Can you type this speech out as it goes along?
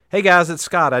Hey guys, it's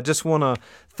Scott. I just want to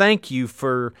thank you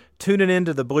for tuning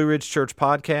into the Blue Ridge Church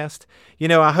podcast.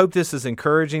 I hope this is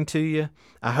encouraging to you.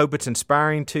 I hope it's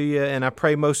inspiring to you, and I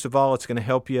pray most of all it's going to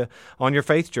help you on your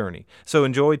faith journey. So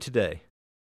enjoy today.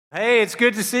 Hey, it's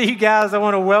good to see you guys. I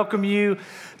want to welcome you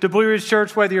to Blue Ridge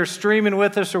Church, whether you're streaming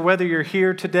with us or whether you're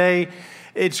here today.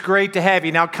 It's great to have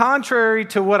you. Now, contrary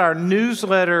to what our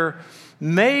newsletter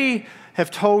may have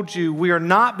told you, we are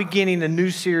not beginning a new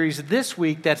series this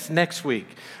week. That's next week.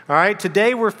 All right,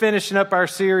 today we're finishing up our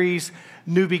series,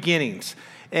 New Beginnings.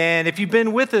 And if you've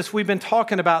been with us, we've been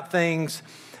talking about things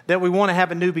that we want to have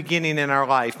a new beginning in our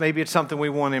life. Maybe it's something we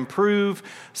want to improve,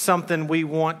 something we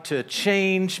want to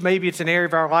change. Maybe it's an area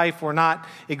of our life we're not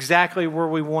exactly where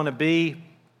we want to be.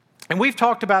 And we've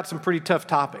talked about some pretty tough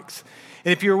topics.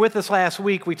 And if you were with us last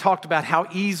week, we talked about how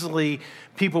easily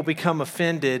people become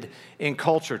offended in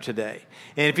culture today.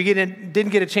 And if you didn't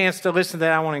get a chance to listen to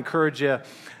that, I want to encourage you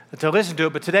to listen to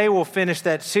it. But today we'll finish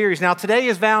that series. Now, today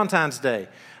is Valentine's Day.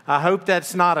 I hope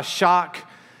that's not a shock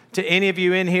to any of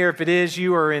you in here. If it is,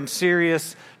 you are in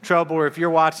serious trouble, or if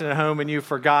you're watching at home and you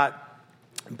forgot.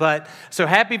 But so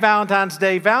happy Valentine's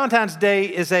Day. Valentine's Day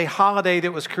is a holiday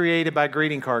that was created by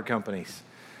greeting card companies.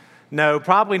 No,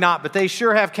 probably not, but they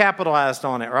sure have capitalized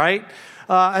on it, right?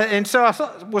 And so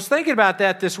I was thinking about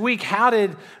that this week. How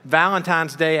did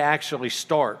Valentine's Day actually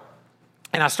start?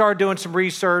 And I started doing some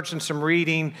research and some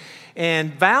reading,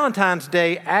 and Valentine's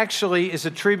Day actually is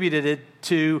attributed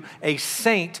to a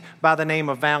saint by the name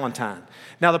of Valentine.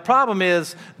 Now, the problem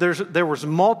is there was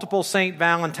multiple Saint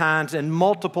Valentines, and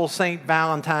multiple Saint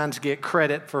Valentines get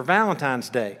credit for Valentine's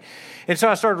Day. And so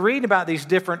I started reading about these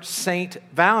different Saint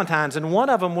Valentines, and one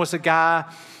of them was a guy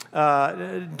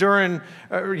during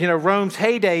Rome's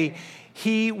heyday.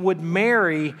 He would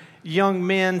marry young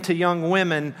men to young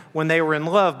women when they were in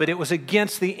love, but it was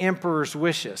against the emperor's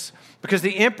wishes. Because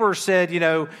the emperor said,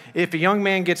 if a young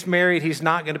man gets married, he's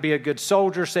not going to be a good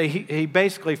soldier. So he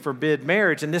basically forbid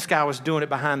marriage, and this guy was doing it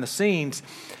behind the scenes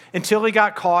until he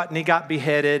got caught and he got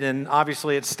beheaded, and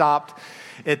obviously it stopped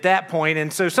at that point.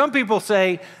 And so some people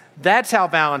say that's how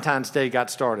Valentine's Day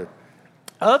got started.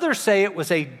 Others say it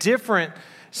was a different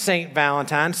Saint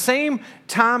Valentine, same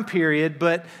time period,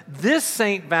 but this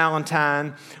Saint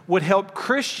Valentine would help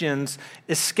Christians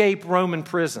escape Roman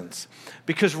prisons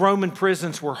because Roman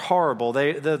prisons were horrible.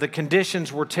 The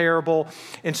conditions were terrible,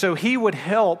 and so he would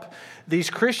help these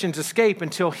Christians escape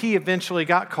until he eventually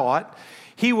got caught.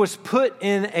 He was put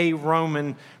in a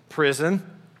Roman prison,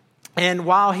 and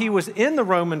while he was in the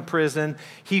Roman prison,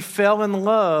 he fell in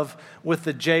love with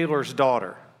the jailer's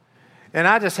daughter. And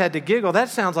I just had to giggle. That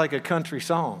sounds like a country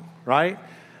song, right?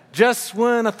 Just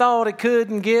when I thought it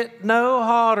couldn't get no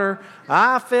hotter,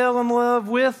 I fell in love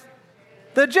with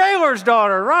the jailer's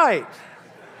daughter, right?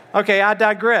 Okay, I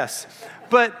digress.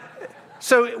 But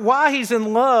so while he's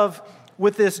in love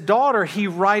with this daughter, he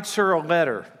writes her a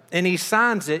letter, and he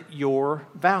signs it, Your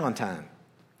Valentine.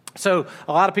 So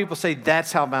a lot of people say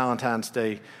that's how Valentine's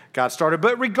Day got started.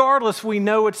 But regardless, we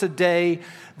know it's a day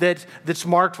that's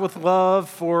marked with love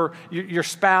for your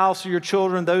spouse or your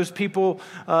children, those people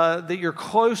that you're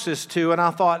closest to. And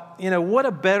I thought, what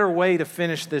a better way to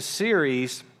finish this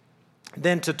series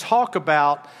than to talk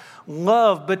about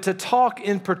love, but to talk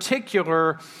in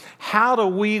particular, how do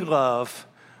we love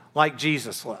like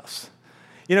Jesus loves?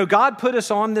 God put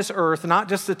us on this earth not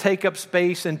just to take up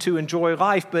space and to enjoy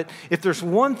life, but if there's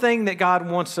one thing that God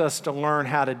wants us to learn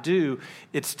how to do,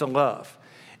 it's to love.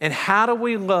 And how do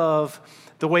we love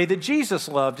the way that Jesus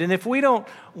loved? And if we don't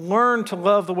learn to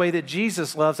love the way that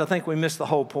Jesus loves, I think we miss the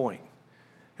whole point.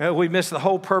 We miss the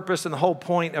whole purpose and the whole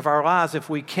point of our lives if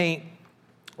we can't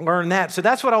learn that. So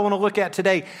that's what I want to look at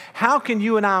today. How can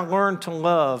you and I learn to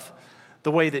love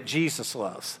the way that Jesus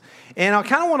loves? And I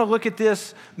kind of want to look at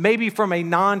this maybe from a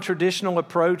non-traditional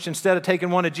approach instead of taking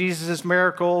one of Jesus'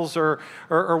 miracles or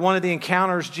one of the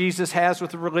encounters Jesus has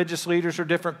with the religious leaders or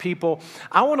different people.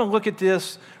 I want to look at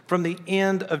this from the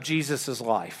end of Jesus'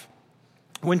 life,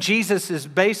 when Jesus is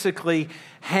basically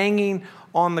hanging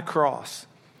on the cross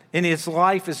and his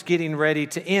life is getting ready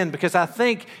to end. Because I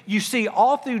think you see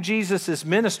all through Jesus'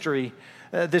 ministry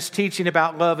this teaching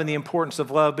about love and the importance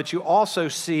of love, but you also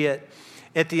see it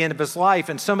at the end of his life.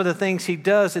 And some of the things he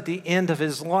does at the end of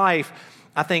his life,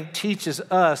 I think, teaches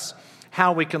us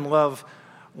how we can love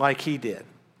like he did.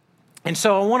 And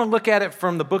so I want to look at it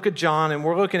from the book of John, and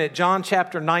we're looking at John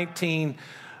chapter 19,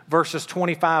 verses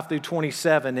 25 through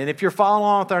 27. And if you're following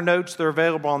along with our notes, they're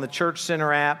available on the Church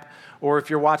Center app, or if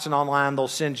you're watching online, they'll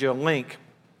send you a link.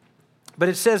 But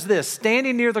it says this: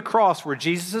 standing near the cross were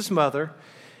Jesus' mother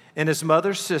and his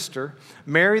mother's sister,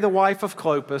 Mary the wife of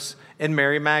Clopas, and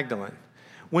Mary Magdalene.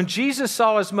 When Jesus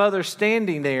saw his mother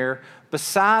standing there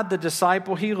beside the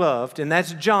disciple he loved, and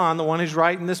that's John, the one who's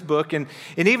writing this book, and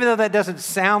even though that doesn't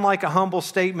sound like a humble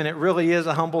statement, it really is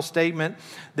a humble statement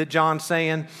that John's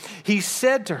saying, he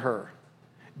said to her,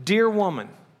 "Dear woman,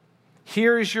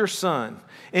 here is your son."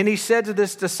 And he said to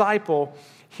this disciple,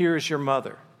 "Here is your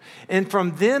mother." And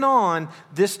from then on,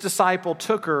 this disciple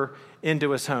took her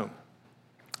into his home.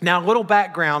 Now, a little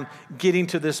background getting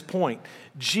to this point.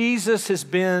 Jesus has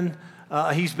been,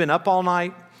 he's been up all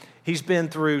night. He's been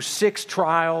through 6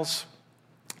 trials.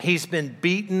 He's been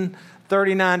beaten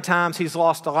 39 times. He's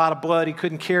lost a lot of blood. He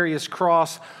couldn't carry his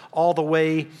cross all the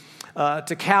way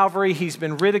to Calvary. He's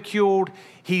been ridiculed.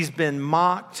 He's been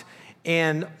mocked.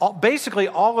 And basically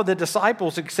all of the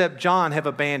disciples except John have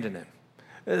abandoned him.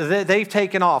 They've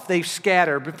taken off. They've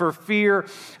scattered for fear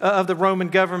of the Roman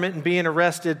government and being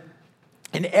arrested.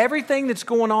 And everything that's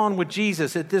going on with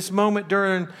Jesus at this moment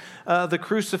during the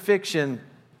crucifixion,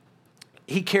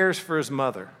 he cares for his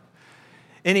mother.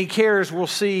 And he cares, we'll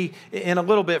see in a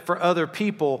little bit, for other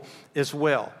people as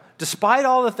well. Despite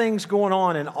all the things going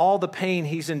on and all the pain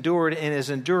he's endured and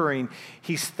is enduring,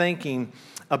 he's thinking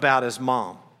about his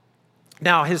mom.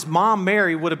 Now, his mom,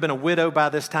 Mary, would have been a widow by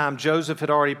this time. Joseph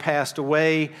had already passed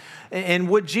away. And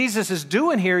what Jesus is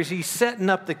doing here is he's setting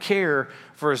up the care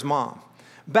for his mom.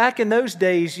 Back in those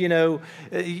days, you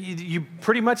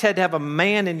pretty much had to have a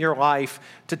man in your life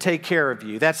to take care of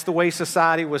you. That's the way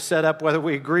society was set up, whether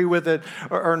we agree with it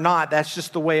or not. That's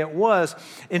just the way it was.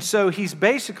 And so he's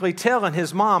basically telling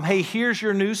his mom, "Hey, here's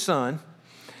your new son."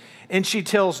 And he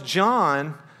tells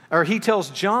John,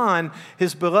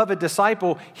 his beloved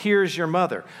disciple, "Here's your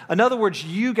mother." In other words,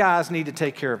 you guys need to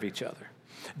take care of each other.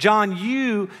 John,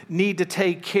 you need to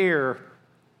take care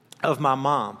of my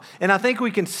mom. And I think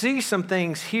we can see some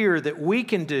things here that we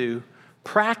can do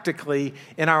practically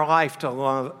in our life to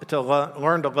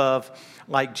learn to love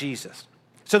like Jesus.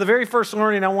 So the very first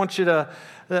learning I want you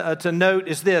to note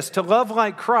is this: to love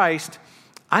like Christ,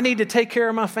 I need to take care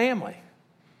of my family.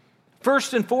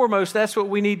 First and foremost, that's what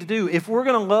we need to do. If we're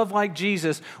going to love like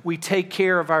Jesus, we take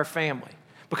care of our family,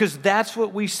 because that's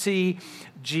what we see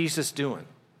Jesus doing.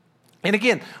 And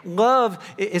again, love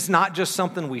is not just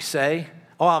something we say.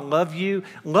 "Oh, I love you."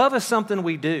 Love is something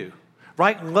we do,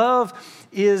 right? Love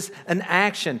is an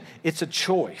action. It's a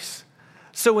choice.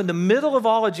 So in the middle of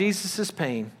all of Jesus'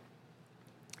 pain,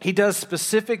 he does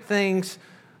specific things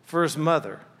for his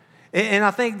mother. And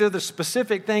I think they're the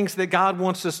specific things that God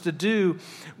wants us to do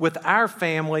with our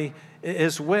family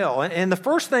as well. And the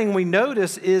first thing we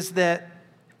notice is that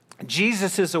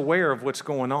Jesus is aware of what's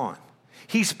going on.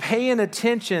 He's paying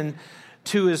attention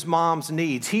to his mom's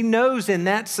needs. He knows in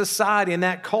that society, in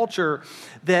that culture,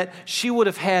 that she would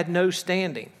have had no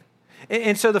standing.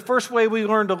 And so the first way we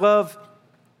learn to love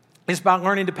is by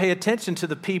learning to pay attention to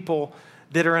the people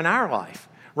that are in our life,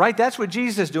 right? That's what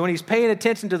Jesus is doing. He's paying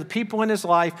attention to the people in his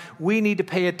life. We need to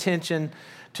pay attention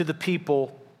to the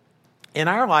people in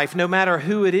our life, no matter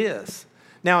who it is.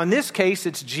 Now, in this case,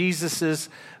 it's Jesus's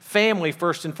family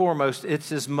first and foremost. It's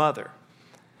his mother.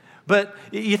 But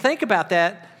you think about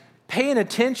that, paying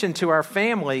attention to our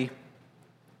family,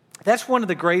 that's one of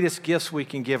the greatest gifts we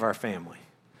can give our family.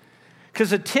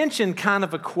 Because attention kind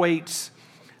of equates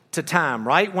to time,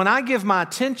 right? When I give my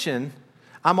attention,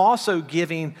 I'm also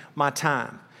giving my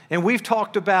time. And we've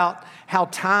talked about how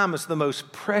time is the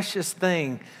most precious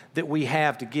thing that we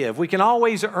have to give. We can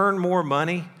always earn more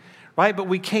money, right? But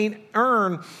we can't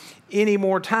earn any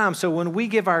more time. So when we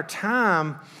give our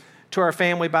time to our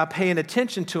family by paying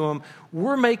attention to them,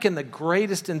 we're making the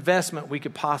greatest investment we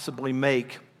could possibly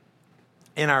make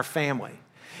in our family.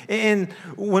 And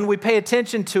when we pay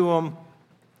attention to them,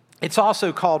 it's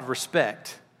also called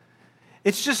respect.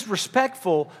 It's just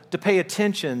respectful to pay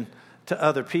attention to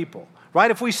other people, right?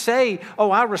 If we say,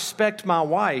 "Oh, I respect my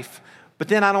wife," but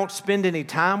then I don't spend any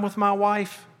time with my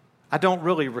wife, I don't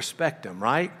really respect them,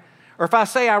 right? Or if I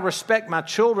say I respect my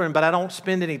children, but I don't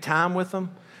spend any time with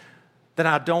them, then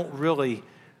I don't really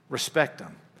respect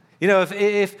them. You know,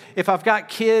 if I've got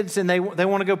kids and they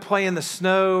want to go play in the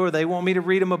snow, or they want me to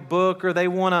read them a book, or they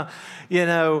want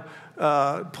to,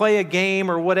 play a game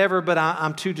or whatever, but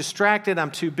I'm too distracted, I'm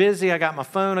too busy, I got my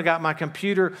phone, I got my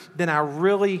computer, then I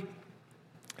really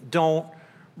don't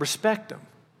respect them.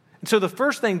 And so the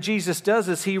first thing Jesus does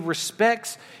is he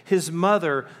respects his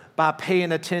mother by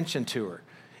paying attention to her.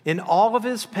 In all of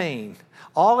his pain,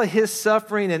 all of his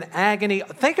suffering and agony,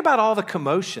 think about all the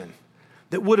commotion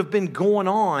that would have been going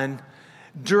on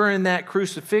during that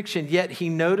crucifixion, yet he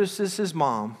notices his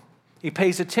mom, he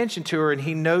pays attention to her, and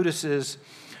he notices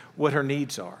what her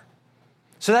needs are.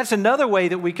 So that's another way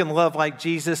that we can love like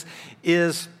Jesus,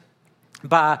 is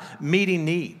by meeting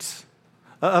needs.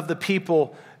 of the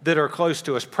people that are close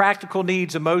to us. Practical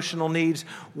needs, emotional needs,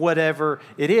 whatever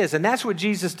it is. And that's what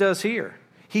Jesus does here.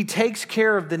 He takes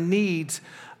care of the needs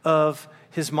of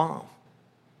his mom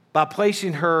by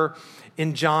placing her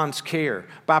in John's care,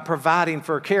 by providing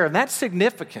for her care. And that's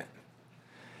significant.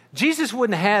 Jesus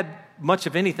wouldn't have had much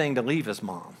of anything to leave his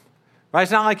mom. Right?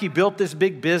 It's not like he built this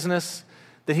big business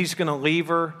that he's going to leave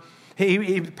her.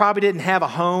 He probably didn't have a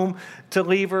home to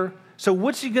leave her. So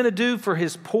what's he going to do for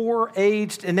his poor,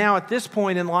 aged, and now at this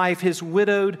point in life, his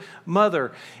widowed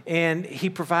mother? And he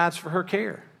provides for her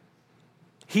care.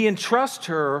 He entrusts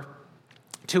her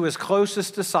to his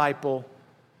closest disciple,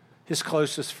 his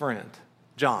closest friend,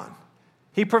 John.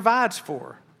 He provides for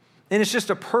her. And it's just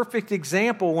a perfect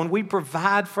example when we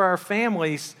provide for our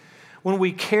families, when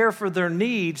we care for their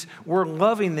needs, we're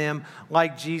loving them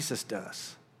like Jesus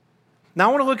does. Now,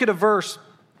 I want to look at a verse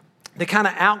that kind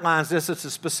of outlines this. It's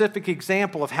a specific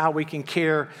example of how we can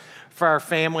care for our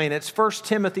family, and it's 1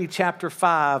 Timothy chapter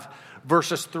 5,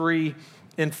 verses 3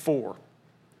 and 4.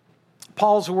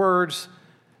 Paul's words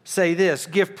say this: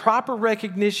 give proper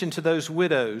recognition to those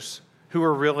widows who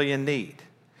are really in need.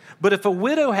 But if a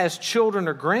widow has children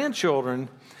or grandchildren,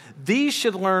 these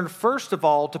should learn, first of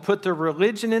all, to put their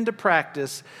religion into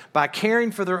practice by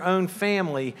caring for their own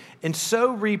family and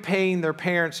so repaying their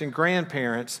parents and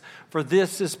grandparents, for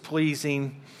this is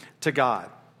pleasing to God.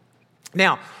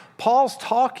 Now, Paul's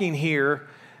talking here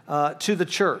to the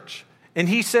church, and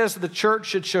he says the church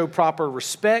should show proper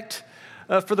respect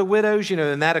for the widows,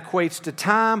 and that equates to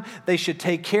time. They should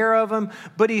take care of them.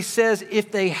 But he says if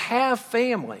they have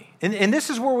family, and this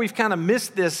is where we've kind of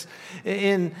missed this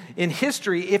in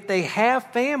history, if they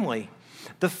have family,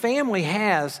 the family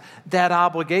has that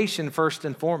obligation first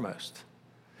and foremost.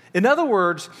 In other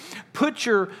words, put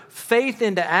your faith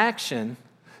into action,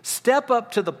 step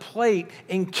up to the plate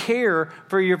and care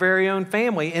for your very own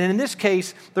family. And in this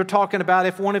case, they're talking about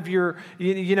if one of your,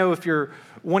 if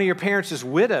one of your parents is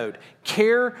widowed,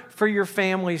 care for your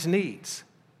family's needs.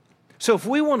 So if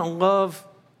we want to love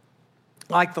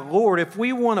like the Lord, if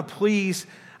we want to please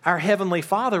our Heavenly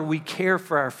Father, we care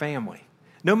for our family.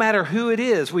 No matter who it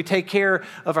is, we take care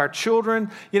of our children.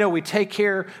 We take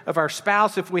care of our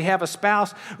spouse. If we have a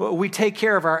spouse, we take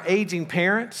care of our aging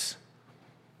parents.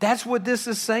 That's what this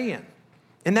is saying.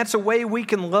 And that's a way we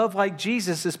can love like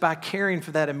Jesus, is by caring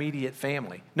for that immediate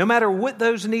family. No matter what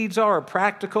those needs are,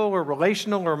 practical or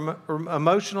relational or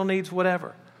emotional needs,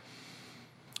 whatever.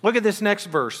 Look at this next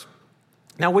verse.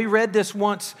 Now, we read this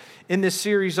once in this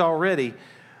series already,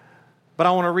 but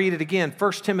I want to read it again.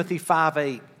 1 Timothy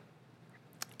 5:8.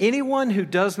 Anyone who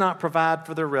does not provide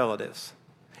for their relatives,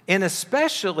 and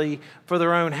especially for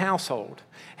their own household,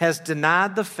 has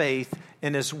denied the faith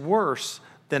and is worse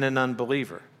than an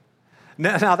unbeliever.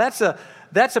 Now that's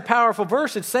a powerful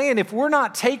verse. It's saying if we're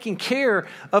not taking care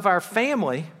of our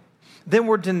family, then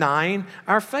we're denying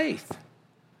our faith.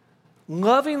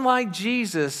 Loving like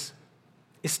Jesus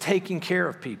is taking care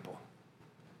of people.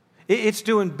 It's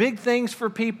doing big things for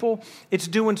people. It's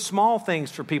doing small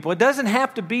things for people. It doesn't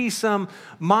have to be some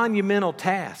monumental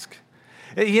task.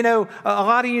 A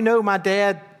lot of my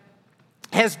dad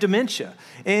has dementia.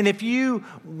 And if you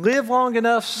live long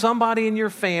enough, somebody in your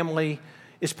family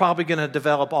is probably going to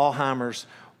develop Alzheimer's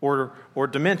or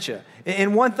dementia.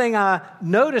 And one thing I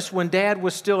noticed when Dad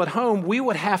was still at home, we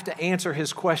would have to answer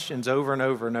his questions over and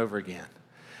over and over again.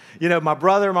 My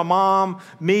brother, my mom,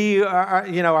 me,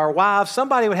 our wives,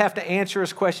 somebody would have to answer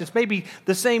his questions, maybe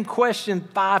the same question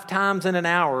 5 times in an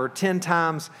hour or 10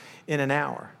 times in an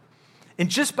hour. And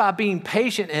just by being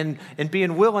patient and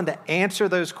being willing to answer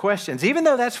those questions, even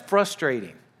though that's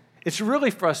frustrating, it's really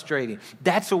frustrating,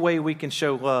 that's a way we can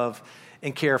show love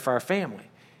and care for our family.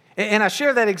 And I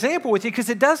share that example with you because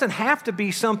it doesn't have to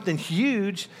be something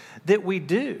huge that we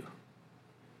do.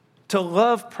 To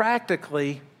love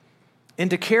practically and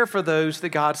to care for those that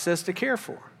God says to care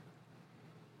for.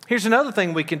 Here's another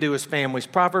thing we can do as families.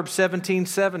 Proverbs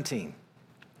 17:17.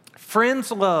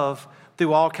 Friends love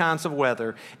through all kinds of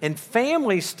weather, and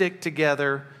families stick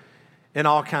together in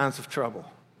all kinds of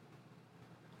trouble.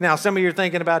 Now, some of you are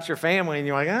thinking about your family, and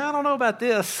you're like, I don't know about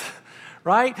this,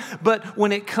 right? But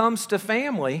when it comes to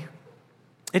family,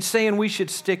 it's saying we should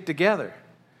stick together.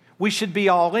 We should be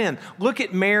all in. Look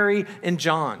at Mary and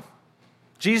John.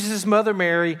 Jesus' mother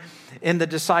Mary and the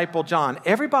disciple John.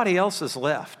 Everybody else has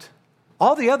left.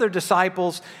 All the other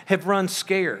disciples have run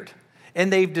scared,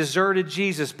 and they've deserted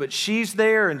Jesus. But she's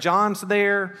there, and John's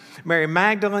there. Mary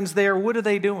Magdalene's there. What are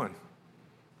they doing?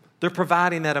 They're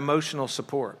providing that emotional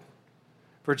support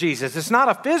for Jesus. It's not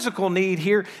a physical need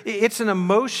here. It's an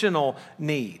emotional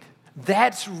need.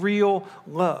 That's real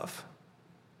love.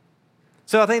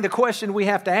 So I think the question we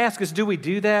have to ask is, do we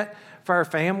do that for our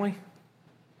family?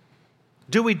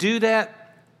 Do we do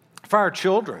that for our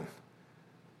children?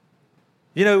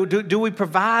 You know, do we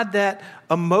provide that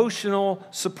emotional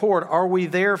support? Are we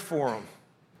there for them?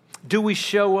 Do we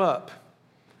show up?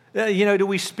 Do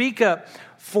we speak up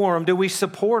for them? Do we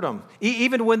support them?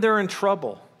 Even when they're in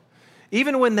trouble?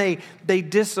 Even when they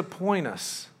disappoint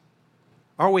us?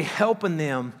 Are we helping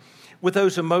them with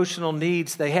those emotional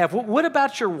needs they have? What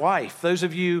about your wife? Those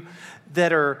of you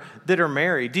that are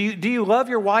married, do you love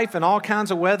your wife in all kinds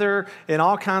of weather, in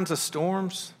all kinds of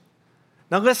storms?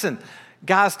 Now listen,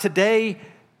 guys, today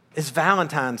is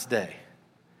Valentine's Day.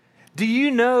 Do you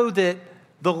know that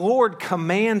the Lord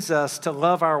commands us to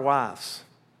love our wives?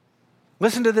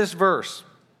 Listen to this verse,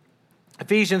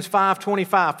 Ephesians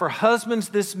 5:25. For husbands,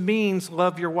 this means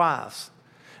love your wives,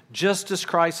 just as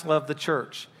Christ loved the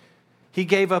church. He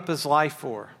gave up his life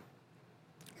for her.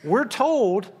 We're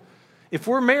told, if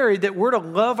we're married, that we're to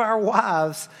love our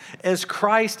wives as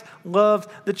Christ loved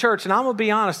the church. And I'm going to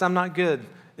be honest, I'm not good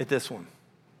at this one.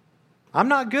 I'm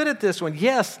not good at this one.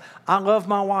 Yes, I love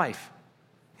my wife.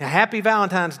 Happy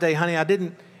Valentine's Day, honey. I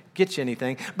didn't get you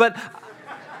anything. But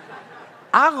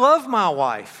I love my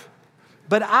wife.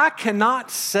 But I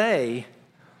cannot say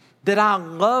that I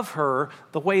love her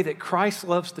the way that Christ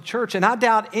loves the church. And I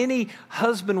doubt any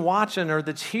husband watching or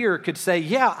that's here could say,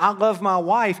 yeah, I love my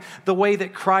wife the way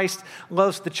that Christ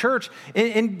loves the church.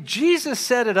 And Jesus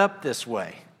set it up this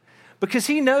way because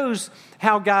he knows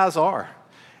how guys are.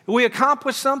 We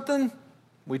accomplish something,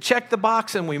 we check the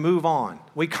box and we move on.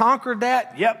 We conquered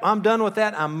that, yep, I'm done with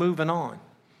that, I'm moving on.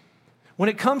 When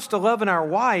it comes to loving our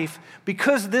wife,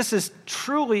 because this is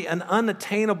truly an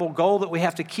unattainable goal that we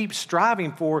have to keep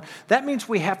striving for, that means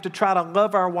we have to try to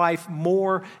love our wife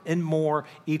more and more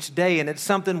each day. And it's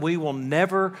something we will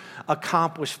never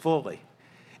accomplish fully.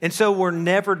 And so we're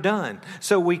never done.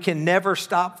 So we can never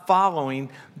stop following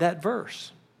that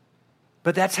verse.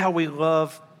 But that's how we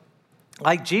love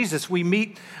like Jesus. We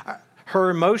meet her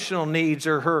emotional needs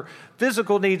or her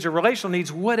physical needs or relational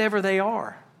needs, whatever they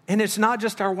are. And it's not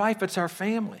just our wife, it's our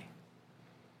family.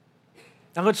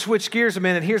 Now let's switch gears a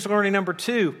minute. Here's learning number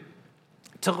 2.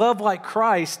 To love like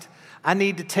Christ, I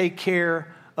need to take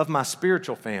care of my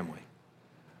spiritual family.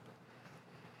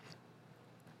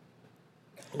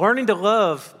 Learning to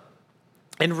love,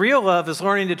 and real love is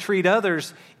learning to treat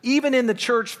others, even in the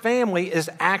church family, as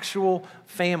actual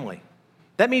family.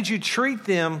 That means you treat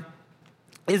them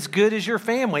as good as your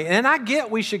family. And I get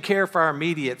we should care for our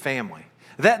immediate family.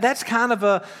 That's kind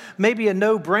of maybe a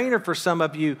no-brainer for some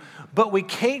of you, but we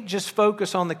can't just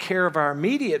focus on the care of our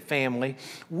immediate family.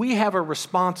 We have a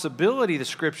responsibility, the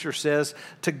Scripture says,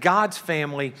 to God's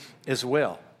family as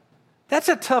well. That's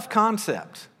a tough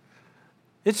concept.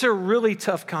 It's a really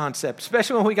tough concept,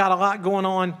 especially when we got a lot going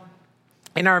on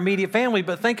in our immediate family.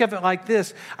 But think of it like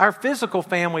this. Our physical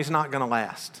family is not going to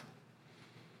last.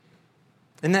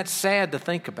 And that's sad to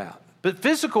think about. But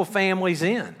physical families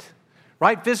end.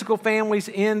 Right? Physical families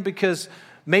end because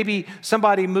maybe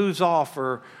somebody moves off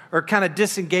or kind of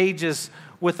disengages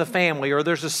with the family, or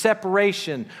there's a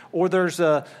separation, or there's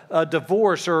a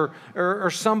divorce,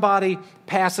 or somebody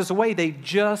passes away. They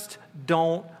just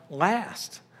don't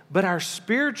last. But our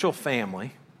spiritual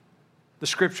family, the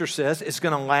Scripture says, is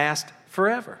going to last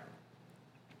forever.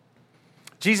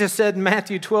 Jesus said in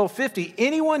Matthew 12:50,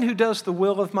 anyone who does the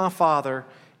will of my Father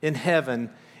in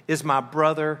heaven is my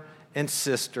brother and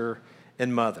sister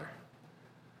and mother.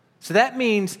 So that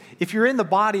means if you're in the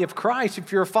body of Christ,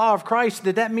 if you're a follower of Christ,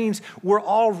 that means we're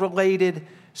all related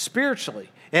spiritually.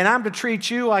 And I'm to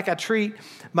treat you like I treat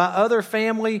my other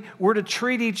family. We're to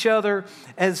treat each other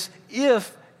as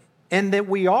if and that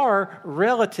we are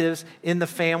relatives in the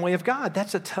family of God.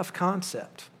 That's a tough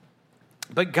concept.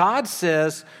 But God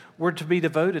says we're to be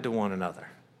devoted to one another.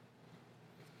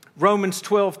 Romans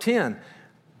 12:10,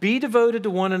 be devoted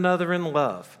to one another in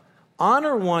love.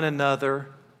 Honor one another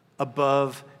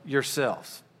above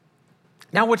yourselves.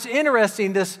 Now, what's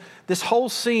interesting, this whole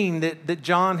scene that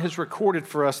John has recorded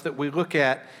for us that we look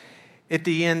at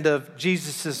the end of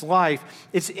Jesus' life,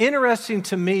 it's interesting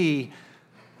to me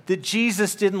that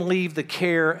Jesus didn't leave the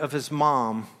care of his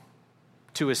mom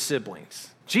to his siblings.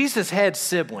 Jesus had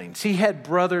siblings. He had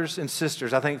brothers and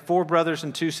sisters. I think 4 brothers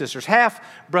and 2 sisters. Half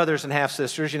brothers and half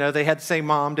sisters. You know, they had the same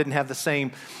mom, didn't have the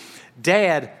same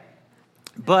dad.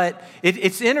 But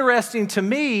it's interesting to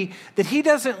me that he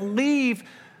doesn't leave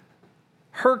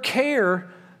her care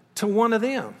to one of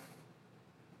them.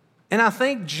 And I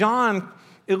think John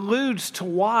alludes to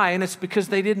why, and it's because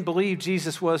they didn't believe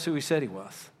Jesus was who he said he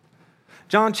was.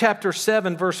 John chapter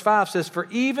 7, verse 5 says, for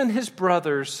even his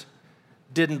brothers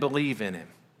didn't believe in him.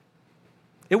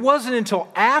 It wasn't until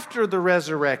after the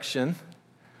resurrection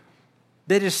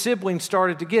that his siblings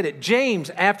started to get it. James,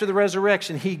 after the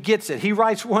resurrection, he gets it. He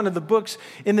writes one of the books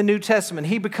in the New Testament.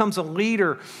 He becomes a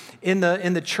leader in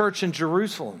the church in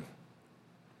Jerusalem.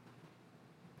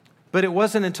 But it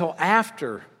wasn't until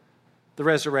after the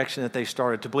resurrection that they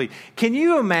started to believe. Can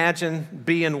you imagine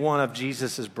being one of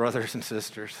Jesus' brothers and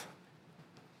sisters?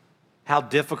 How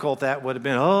difficult that would have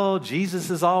been. Oh, Jesus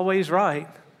is always right.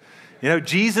 You know,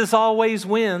 Jesus always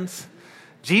wins.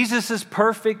 Jesus is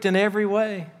perfect in every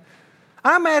way.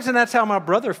 I imagine that's how my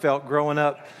brother felt growing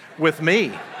up with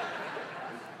me.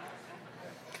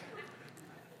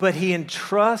 But he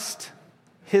entrusts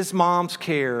his mom's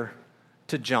care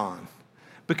to John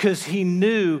because he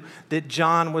knew that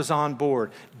John was on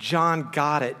board. John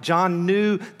got it. John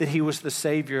knew that he was the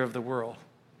Savior of the world.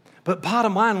 But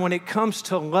bottom line, when it comes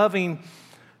to loving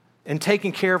and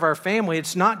taking care of our family,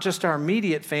 it's not just our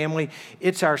immediate family,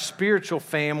 it's our spiritual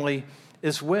family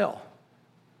as well.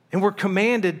 And we're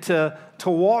commanded to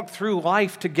walk through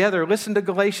life together. Listen to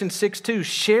Galatians 6:2.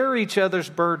 Share each other's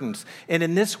burdens, and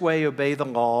in this way obey the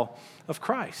law of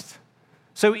Christ.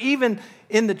 So even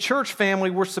in the church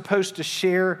family, we're supposed to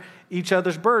share each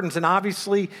other's burdens. And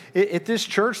obviously, at this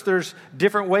church, there's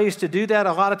different ways to do that.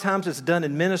 A lot of times it's done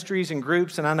in ministries and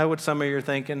groups. And I know what some of you are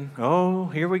thinking. Oh,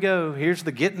 here we go. Here's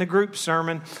the get in the group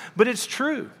sermon. But it's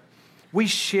true. We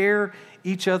share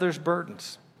each other's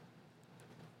burdens.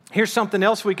 Here's something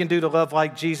else we can do to love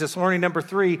like Jesus. Learning number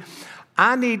 3,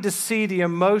 I need to see the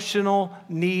emotional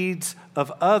needs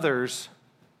of others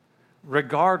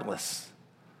regardless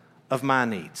of my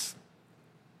needs.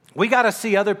 We got to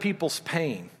see other people's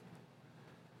pain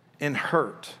and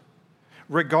hurt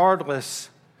regardless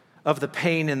of the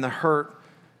pain and the hurt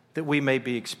that we may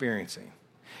be experiencing.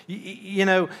 You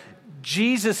know,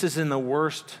 Jesus is in the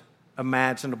worst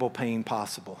imaginable pain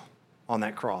possible on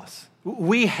that cross.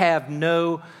 We have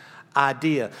no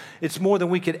idea. It's more than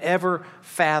we could ever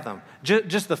fathom.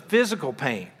 Just the physical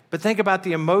pain. But think about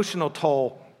the emotional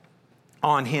toll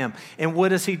on him. And what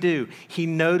does he do? He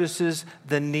notices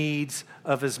the needs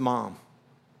of his mom.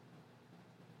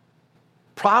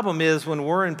 Problem is, when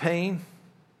we're in pain,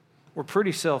 we're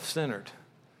pretty self-centered,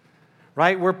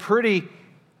 right? We're pretty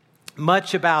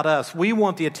much about us. We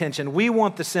want the attention. We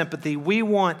want the sympathy. We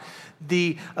want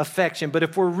the affection. But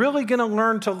if we're really going to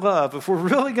learn to love, if we're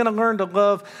really going to learn to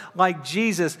love like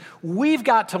Jesus, we've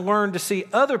got to learn to see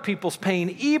other people's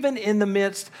pain, even in the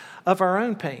midst of our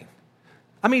own pain.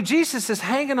 I mean, Jesus is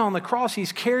hanging on the cross.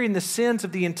 He's carrying the sins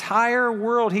of the entire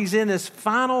world. He's in his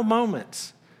final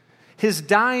moments, his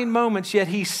dying moments, yet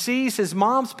he sees his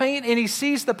mom's pain and he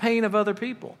sees the pain of other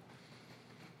people.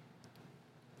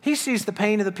 He sees the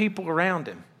pain of the people around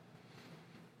him.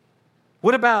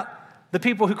 What about the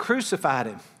people who crucified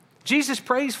him? Jesus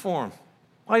prays for him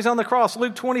while he's on the cross.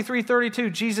 Luke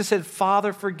 23:32, Jesus said,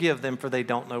 Father, forgive them, for they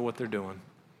don't know what they're doing.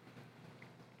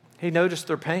 He noticed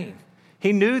their pain.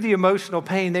 He knew the emotional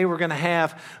pain they were going to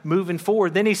have moving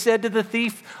forward. Then he said to the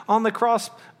thief on the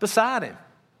cross beside him,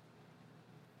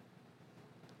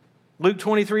 Luke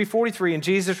 23:43, and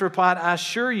Jesus replied, I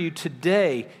assure you,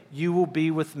 today you will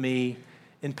be with me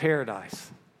in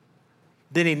paradise.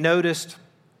 Then he noticed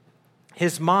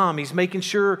his mom. He's making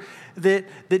sure that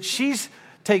she's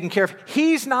taken care of.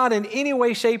 He's not in any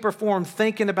way, shape, or form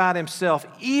thinking about himself,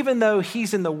 even though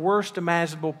he's in the worst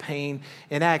imaginable pain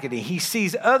and agony. He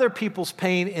sees other people's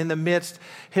pain in the midst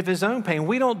of his own pain.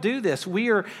 We don't do this.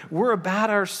 We're about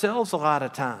ourselves a lot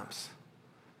of times.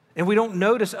 And we don't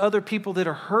notice other people that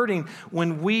are hurting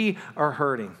when we are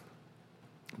hurting.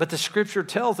 But the scripture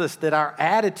tells us that our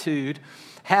attitude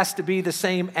has to be the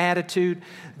same attitude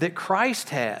that Christ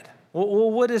had.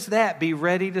 Well, what is that? Be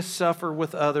ready to suffer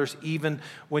with others even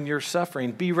when you're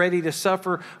suffering. Be ready to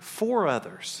suffer for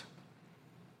others.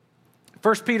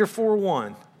 1 Peter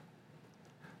 4:1.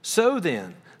 So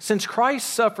then, since Christ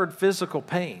suffered physical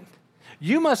pain,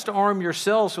 you must arm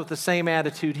yourselves with the same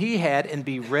attitude he had and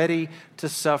be ready to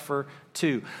suffer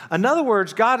too. In other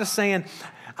words, God is saying,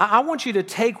 I want you to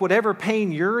take whatever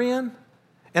pain you're in,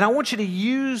 and I want you to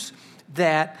use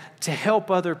that to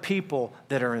help other people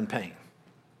that are in pain.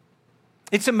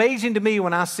 It's amazing to me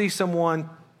when I see someone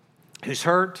who's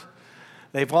hurt,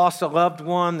 they've lost a loved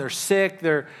one, they're sick,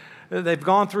 they've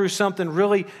gone through something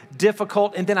really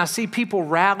difficult, and then I see people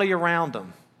rally around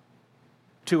them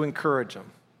to encourage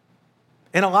them.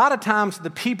 And a lot of times the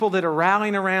people that are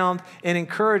rallying around and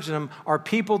encouraging them are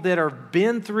people that have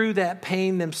been through that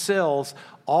pain themselves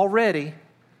already,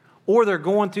 or they're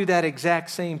going through that exact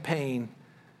same pain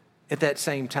at that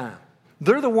same time.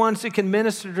 They're the ones that can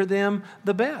minister to them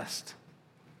the best.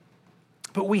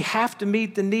 But we have to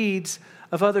meet the needs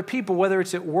of other people, whether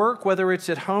it's at work, whether it's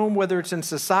at home, whether it's in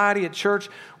society, at church,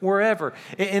 wherever.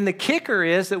 And the kicker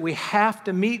is that we have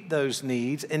to meet those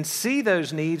needs and see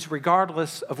those needs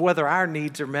regardless of whether our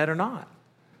needs are met or not.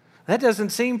 That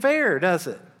doesn't seem fair, does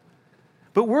it?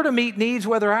 But we're to meet needs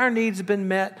whether our needs have been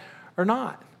met or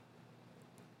not.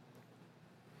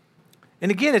 And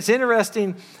again, it's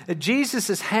interesting that Jesus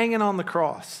is hanging on the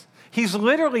cross. He's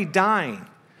literally dying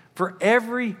for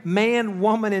every man,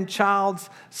 woman, and child's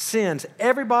sins.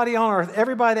 Everybody on earth,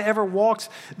 everybody that ever walks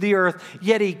the earth,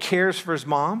 yet he cares for his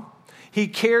mom. He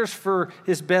cares for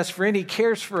his best friend. He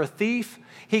cares for a thief.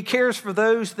 He cares for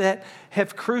those that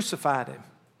have crucified him.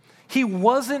 He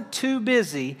wasn't too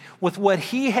busy with what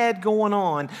he had going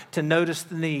on to notice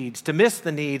the needs, to miss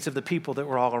the needs of the people that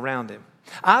were all around him.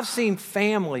 I've seen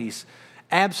families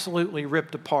absolutely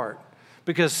ripped apart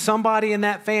because somebody in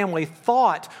that family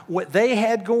thought what they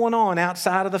had going on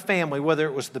outside of the family, whether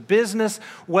it was the business,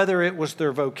 whether it was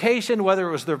their vocation, whether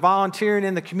it was their volunteering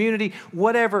in the community,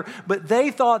 whatever, but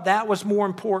they thought that was more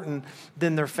important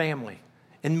than their family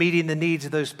and meeting the needs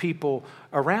of those people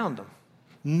around them.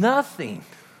 Nothing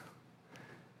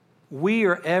we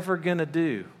are ever going to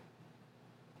do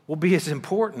will be as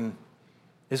important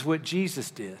as what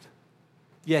Jesus did.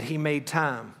 Yet he made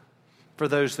time for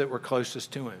those that were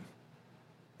closest to him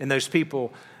and those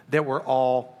people that were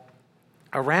all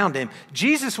around him.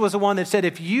 Jesus was the one that said,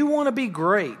 if you want to be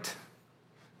great,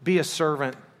 be a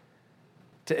servant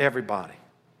to everybody.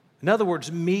 In other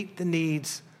words, meet the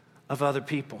needs of other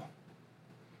people.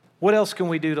 What else can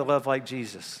we do to love like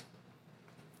Jesus?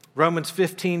 Romans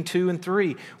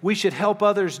 15:2-3. We should help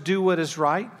others do what is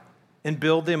right and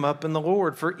build them up in the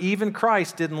Lord. For even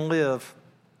Christ didn't live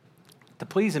to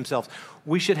please himself.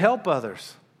 We should help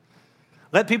others.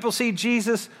 Let people see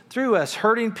Jesus through us,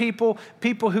 hurting people,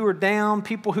 people who are down,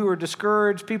 people who are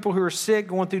discouraged, people who are sick,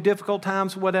 going through difficult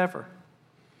times, whatever.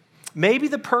 Maybe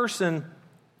the person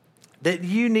that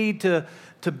you need to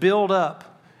build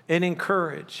up and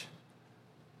encourage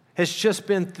has just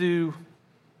been through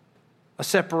a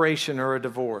separation or a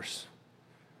divorce.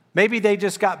 Maybe they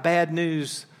just got bad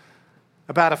news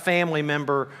about a family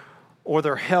member or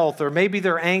their health, or maybe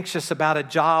they're anxious about a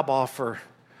job offer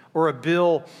or a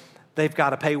bill they've got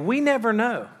to pay. We never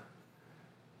know.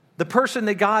 The person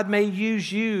that God may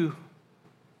use you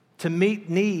to meet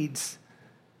needs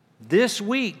this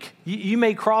week, you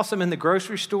may cross them in the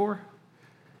grocery store.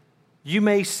 You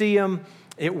may see them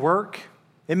at work.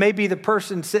 It may be the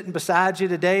person sitting beside you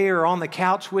today or on the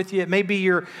couch with you. It may be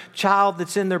your child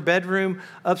that's in their bedroom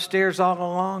upstairs all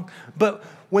along. But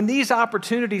when these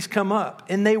opportunities come up,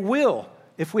 and they will,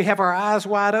 if we have our eyes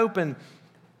wide open,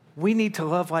 we need to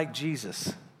love like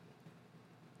Jesus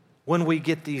when we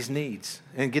get these needs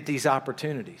and get these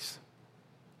opportunities.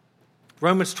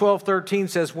 Romans 12:13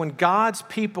 says, when God's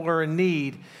people are in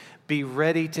need, be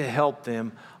ready to help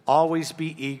them. Always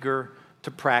be eager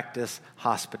to practice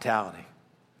hospitality.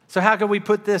 So how can we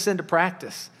put this into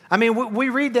practice? I mean, we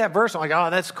read that verse, I'm like, oh,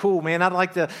 that's cool, man. I'd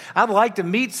like to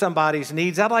meet somebody's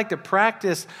needs. I'd like to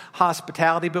practice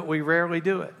hospitality, but we rarely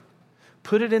do it.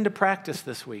 Put it into practice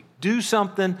this week. Do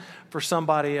something for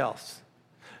somebody else.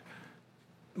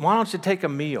 Why don't you take a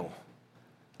meal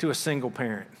to a single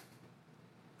parent,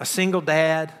 a single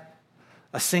dad,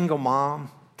 a single mom?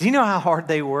 Do you know how hard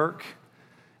they work?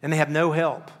 And they have no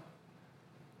help.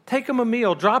 Take them a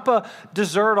meal. Drop a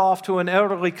dessert off to an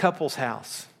elderly couple's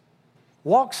house.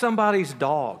 Walk somebody's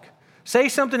dog. Say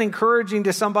something encouraging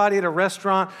to somebody at a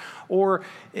restaurant or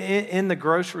in the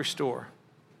grocery store.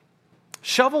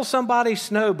 Shovel somebody's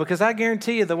snow, because I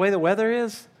guarantee you the way the weather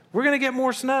is, we're going to get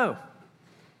more snow.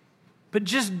 But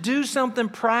just do something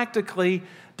practically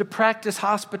to practice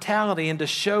hospitality and to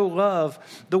show love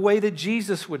the way that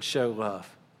Jesus would show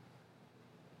love.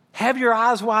 Have your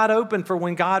eyes wide open for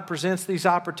when God presents these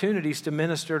opportunities to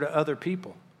minister to other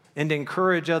people and to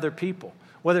encourage other people.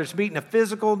 Whether it's meeting a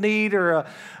physical need or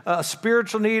a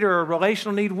spiritual need or a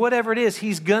relational need, whatever it is,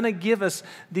 he's going to give us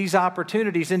these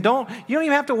opportunities. And you don't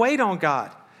even have to wait on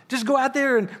God. Just go out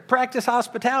there and practice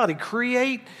hospitality.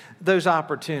 Create those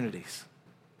opportunities.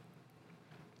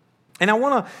 And I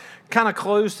want to kind of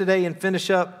close today and finish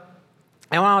up.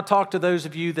 And I want to talk to those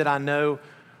of you that I know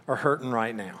are hurting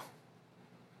right now.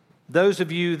 Those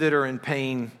of you that are in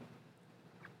pain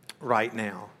right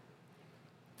now.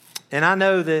 And I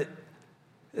know that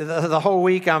the whole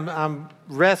week I'm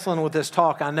wrestling with this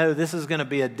talk. I know this is going to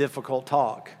be a difficult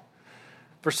talk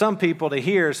for some people to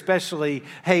hear, especially,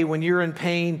 hey, when you're in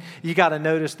pain, you got to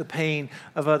notice the pain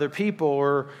of other people.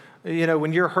 Or,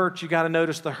 when you're hurt, you got to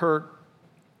notice the hurt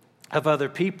of other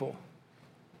people.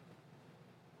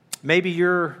 Maybe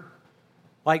you're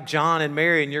like John and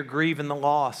Mary, and you're grieving the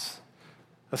loss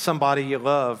of somebody you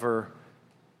love, or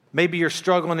maybe you're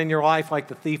struggling in your life like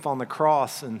the thief on the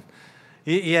cross, and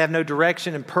you have no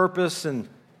direction and purpose and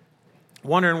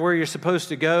wondering where you're supposed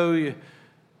to go.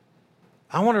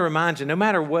 I want to remind you, no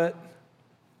matter what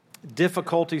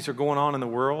difficulties are going on in the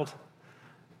world,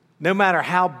 no matter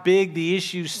how big the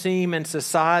issues seem in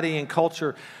society and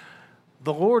culture,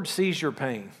 the Lord sees your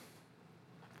pain.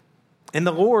 And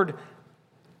the Lord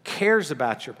cares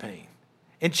about your pain.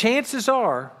 And chances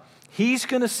are, He's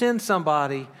going to send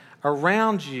somebody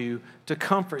around you to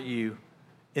comfort you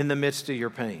in the midst of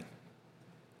your pain.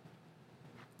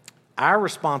 Our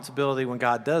responsibility when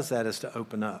God does that is to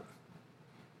open up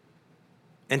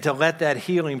and to let that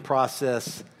healing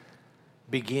process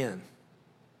begin.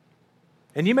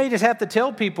 And you may just have to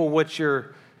tell people what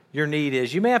your need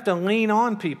is. You may have to lean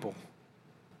on people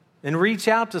and reach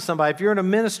out to somebody. If you're in a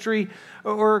ministry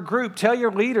or a group, tell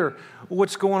your leader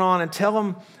what's going on and tell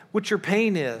them what your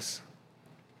pain is.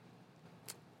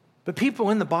 But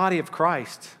people in the body of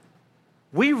Christ,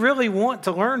 we really want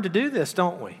to learn to do this,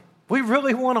 don't we? We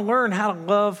really want to learn how to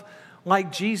love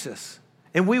like Jesus.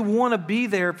 And we want to be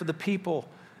there for the people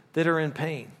that are in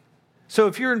pain. So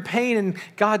if you're in pain and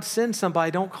God sends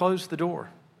somebody, don't close the door.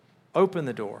 Open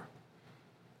the door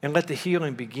and let the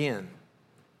healing begin.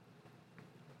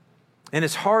 And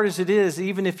as hard as it is,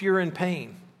 even if you're in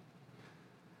pain,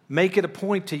 make it a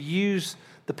point to use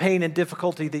the pain and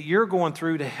difficulty that you're going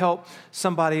through to help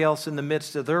somebody else in the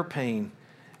midst of their pain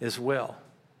as well.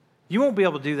 You won't be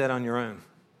able to do that on your own.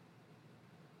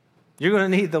 You're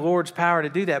going to need the Lord's power to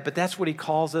do that, but that's what He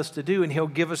calls us to do, and He'll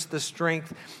give us the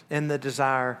strength and the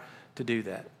desire to do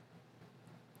that.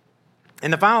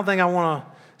 And the final thing I want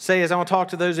to say is I want to talk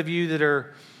to those of you that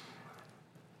are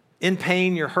in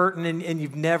pain, you're hurting, and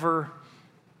you've never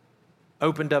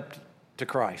opened up to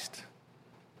Christ.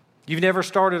 You've never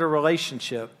started a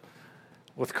relationship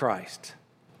with Christ.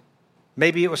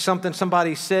 Maybe it was something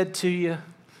somebody said to you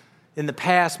in the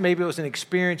past. Maybe it was an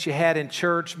experience you had in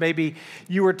church. Maybe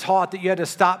you were taught that you had to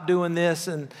stop doing this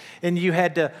and you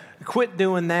had to quit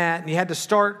doing that, and you had to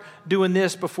start doing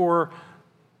this before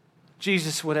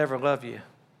Jesus would ever love you.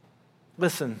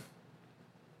 Listen,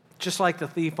 just like the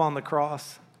thief on the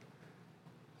cross,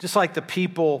 just like the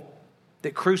people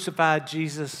that crucified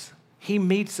Jesus, He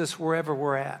meets us wherever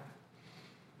we're at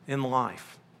in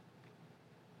life.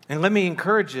 And let me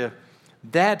encourage you,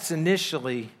 that's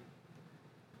initially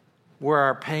where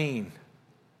our pain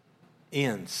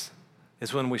ends,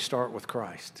 is when we start with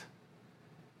Christ.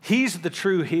 He's the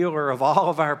true healer of all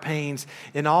of our pains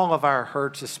and all of our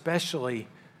hurts, especially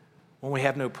when we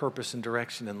have no purpose and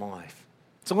direction in life.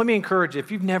 So let me encourage you,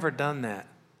 if you've never done that,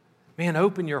 man,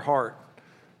 open your heart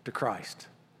to Christ.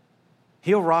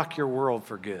 He'll rock your world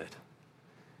for good.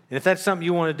 And if that's something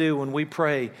you want to do, when we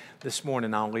pray this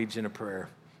morning, I'll lead you in a prayer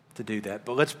to do that.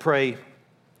 But let's pray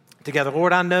together.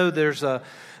 Lord, I know there's a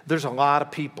lot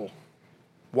of people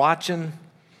watching,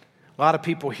 a lot of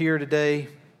people here today,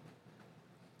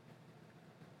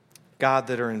 God,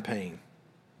 that are in pain.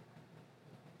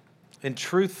 And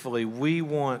truthfully, we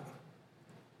want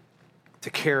to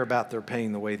care about their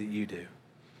pain the way that you do.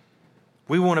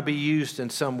 We want to be used in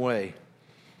some way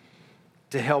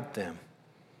to help them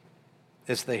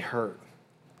as they hurt.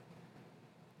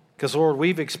 Because, Lord,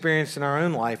 we've experienced in our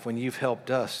own life when you've helped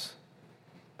us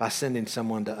by sending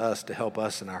someone to us to help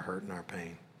us in our hurt and our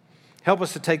pain. Help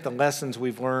us to take the lessons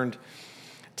we've learned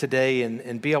today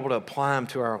and be able to apply them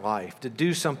to our life, to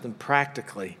do something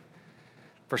practically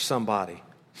for somebody,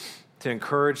 to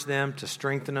encourage them, to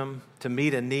strengthen them, to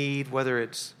meet a need, whether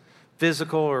it's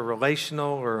physical or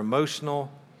relational or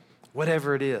emotional,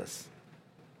 whatever it is.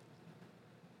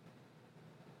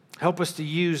 Help us to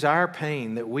use our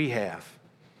pain that we have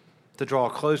to draw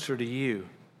closer to you,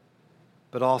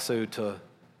 but also to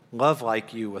love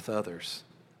like you with others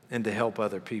and to help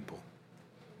other people.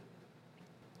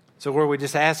 So, Lord, we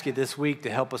just ask you this week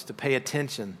to help us to pay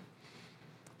attention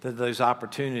to those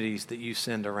opportunities that you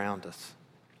send around us.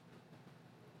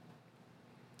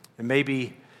 And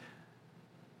maybe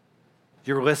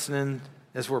you're listening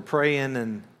as we're praying,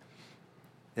 and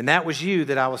that was you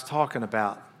that I was talking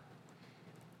about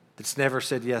that's never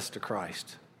said yes to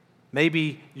Christ.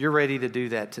 Maybe you're ready to do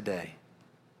that today.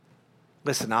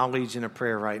 Listen, I'll lead you in a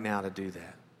prayer right now to do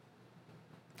that.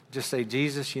 Just say,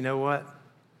 Jesus, you know what?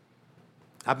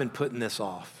 I've been putting this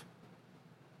off.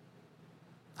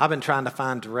 I've been trying to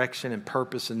find direction and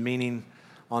purpose and meaning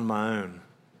on my own,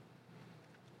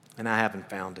 and I haven't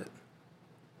found it.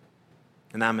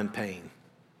 And I'm in pain.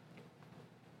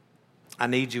 I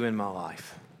need you in my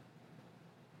life.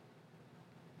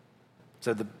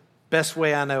 So the best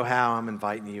way I know how, I'm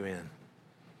inviting you in.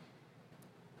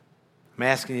 I'm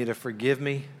asking you to forgive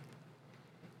me,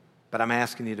 but I'm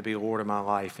asking you to be Lord of my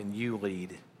life, and you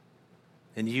lead,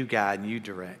 and you guide, and you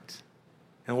direct.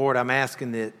 And Lord, I'm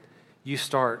asking that you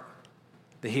start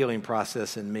the healing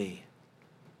process in me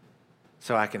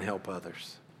so I can help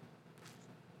others.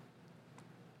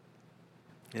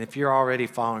 And if you're already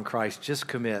following Christ, just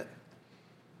commit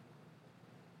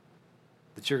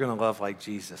that you're going to love like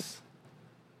Jesus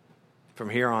from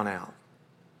here on out.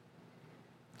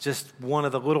 Just one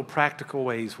of the little practical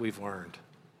ways we've learned.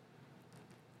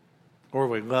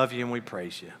 Lord, we love you and we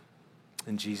praise you.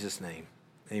 In Jesus' name,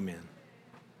 amen.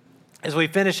 As we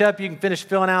finish up, you can finish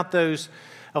filling out those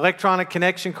electronic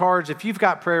connection cards. If you've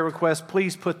got prayer requests,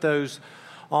 please put those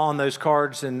on those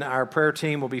cards, and our prayer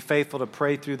team will be faithful to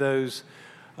pray through those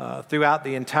throughout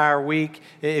the entire week.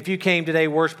 If you came today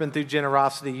worshiping through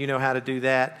generosity, you know how to do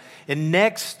that. And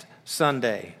next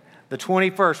Sunday, the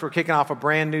 21st, we're kicking off a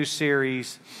brand new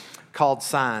series called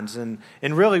Signs. And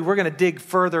really, we're going to dig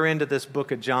further into this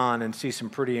book of John and see some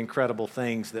pretty incredible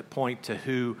things that point to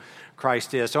who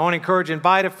Christ is. So I want to encourage you,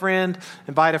 invite a friend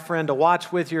to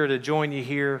watch with you or to join you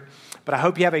here. But I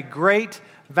hope you have a great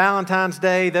Valentine's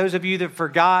Day. Those of you that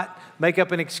forgot, make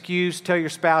up an excuse. Tell your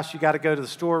spouse you got to go to the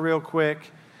store real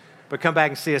quick. But come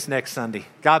back and see us next Sunday.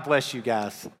 God bless you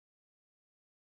guys.